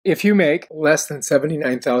If you make less than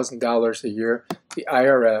 $79,000 a year, the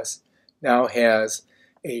IRS now has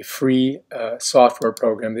a free software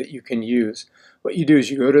program that you can use. What you do is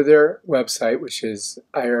you go to their website, which is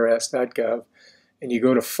irs.gov, and you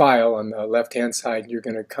go to File on the left-hand side, and you're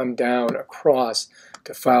going to come down across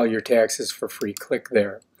to file your taxes for free. Click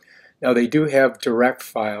there. Now they do have Direct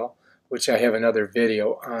File, which I have another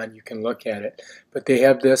video on. You can look at it. But they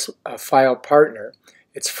have this File Partner.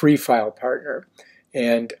 It's Free File Partner.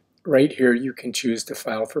 And right here you can choose to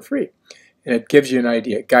file for free. And it gives you an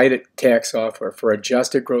idea. Guided tax software for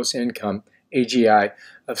adjusted gross income, AGI,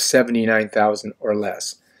 of $79,000 or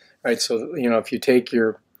less. All right, so if you take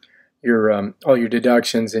your all your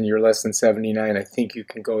deductions and you're less than 79, I think you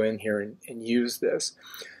can go in here and use this.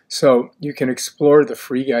 So you can explore the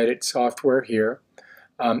free guided software here,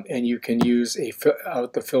 and you can use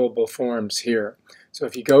out the fillable forms here. So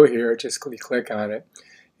if you go here, just click on it,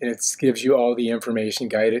 and it gives you all the information,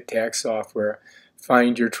 guided tax software,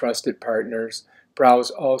 find your trusted partners, browse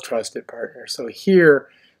all trusted partners. So here,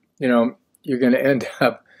 you're going to end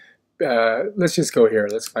up, let's just go here.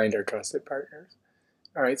 Let's find our trusted partners.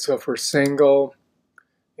 All right, so if we're single,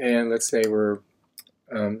 and let's say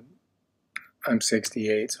I'm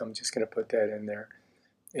 68, so I'm just going to put that in there.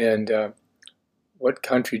 And what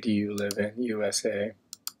country do you live in? USA.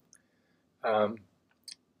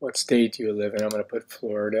 What state do you live in? I'm going to put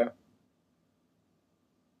Florida.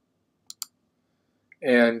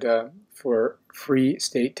 And for free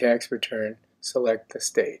state tax return, select the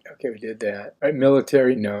state. Okay, we did that. All right,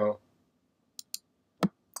 military, no.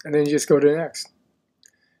 And then you just go to next.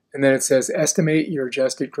 And then it says estimate your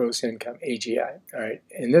adjusted gross income, AGI. All right,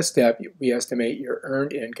 in this step, we estimate your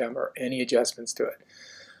earned income or any adjustments to it.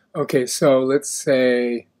 Okay, so let's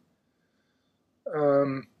say,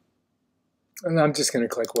 and I'm just going to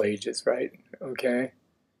click wages, right? Okay,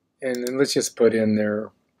 and then let's just put in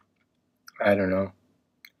there, I don't know,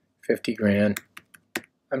 50 grand.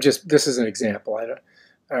 This is an example.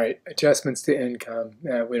 All right, adjustments to income.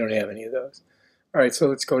 We don't have any of those. All right, so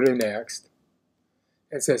let's go to next.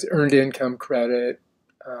 It says earned income credit.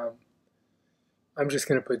 I'm just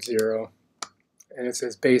going to put 0. And it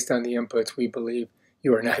says based on the inputs, we believe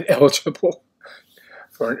you are not eligible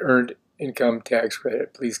for an earned income tax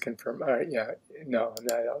credit. Please confirm. All right, yeah, no, I'm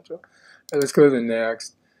not eligible. All right, let's go to the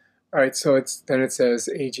next. All right, so then it says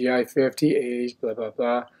AGI 50, age, blah, blah,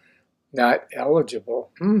 blah. Not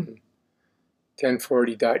eligible.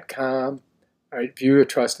 1040.com. All right, view a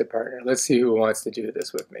trusted partner. Let's see who wants to do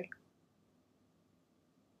this with me.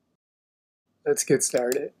 Let's get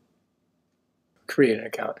started. Create an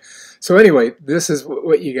account. So anyway, this is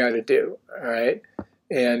what you got to do, all right?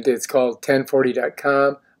 And it's called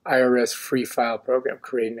 1040.com, IRS Free File Program,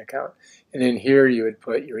 create an account. And in here you would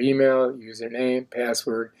put your email, username,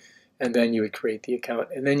 password, and then you would create the account.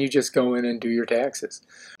 And then you just go in and do your taxes.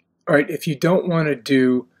 All right, if you don't want to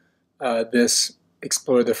do this,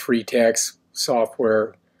 explore the free tax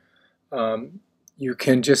software, you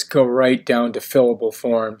can just go right down to fillable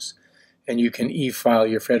forms, and you can e-file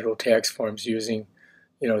your federal tax forms using,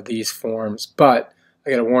 these forms. But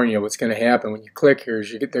I got to warn you, what's going to happen when you click here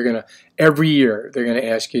is every year they're going to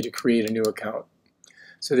ask you to create a new account.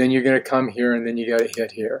 So then you're going to come here, and then you got to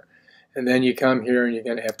hit here, and then you come here, and you're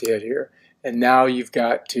going to have to hit here, and now you've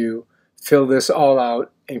got to fill this all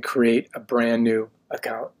out and create a brand new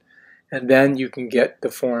account, and then you can get the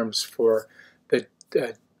forms for the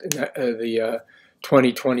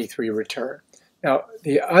 2023 return. Now,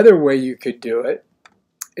 the other way you could do it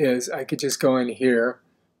is I could just go in here,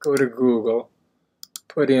 go to Google,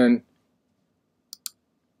 put in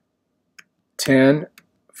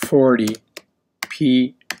 1040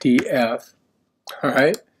 PDF, all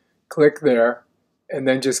right? Click there, and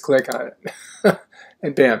then just click on it.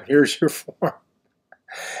 And bam, here's your form.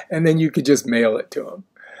 And then you could just mail it to them.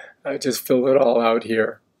 Just fill it all out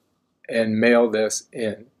here and mail this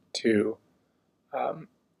in to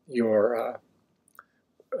your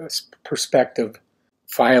prospective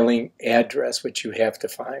filing address, which you have to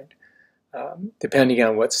find, depending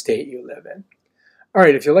on what state you live in. All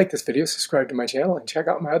right, if you like this video, subscribe to my channel and check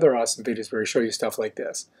out my other awesome videos where I show you stuff like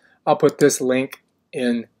this. I'll put this link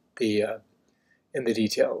in the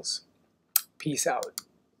details. Peace out.